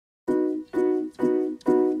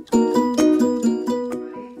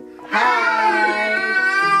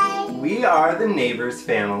are the Neighbors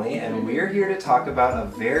family, and we're here to talk about a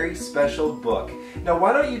very special book. Now,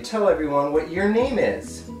 why don't you tell everyone what your name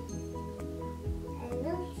is?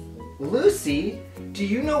 Lucy. Lucy? Do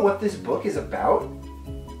you know what this book is about?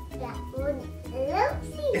 Lucy.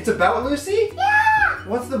 It's about Lucy? Yeah!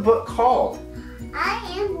 What's the book called?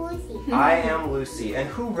 I Am Lucy. I Am Lucy. And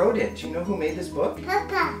who wrote it? Do you know who made this book?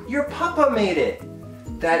 Papa. Your papa made it!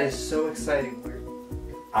 That is so exciting.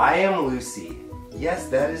 I am Lucy. Yes,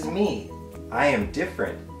 that is me. I am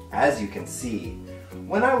different, as you can see.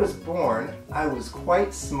 When I was born, I was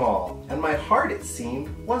quite small, and my heart, it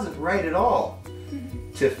seemed, wasn't right at all.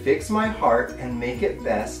 To fix my heart and make it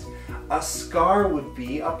best, a scar would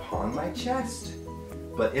be upon my chest.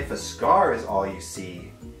 But if a scar is all you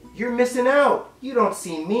see, you're missing out. You don't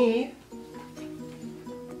see me.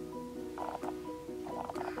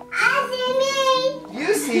 I see me.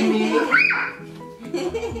 You see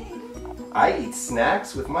me. I eat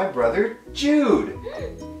snacks with my brother Jude.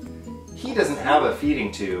 He doesn't have a feeding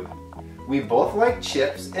tube. We both like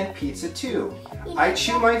chips and pizza too. I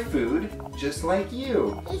chew my food just like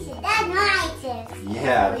you. He said, that's my chips.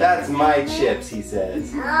 Yeah, that's my chips, he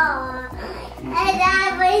says. Oh, and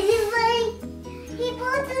that was funny. He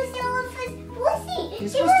bought the show for Lucy.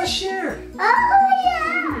 He's supposed to share. Oh,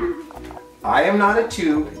 yeah. I am not a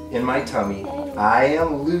tube in my tummy. I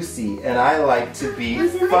am Lucy, and I like to be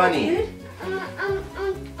funny.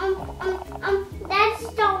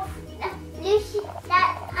 That's so, Lucy,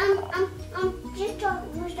 that,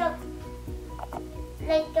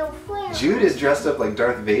 like the foil. Jude is dressed up like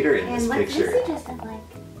Darth Vader in this picture. And what's Lucy dressed up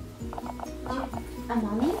like? A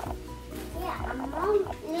mommy? Yeah, a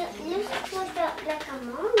mom. Lucy was like a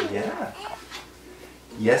mommy. Yeah.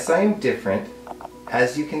 Yes, I am different.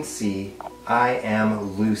 As you can see, I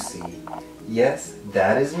am Lucy. Yes,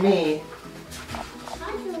 that is me.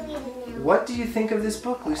 I can read it now. What do you think of this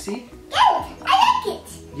book, Lucy? Good. I like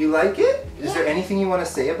it. You like it? Is there Yeah. anything you want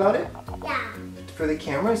to say about it? Yeah. For the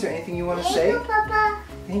camera, is there anything you want to Thank say? you, Papa.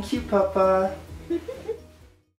 Thank you, Papa.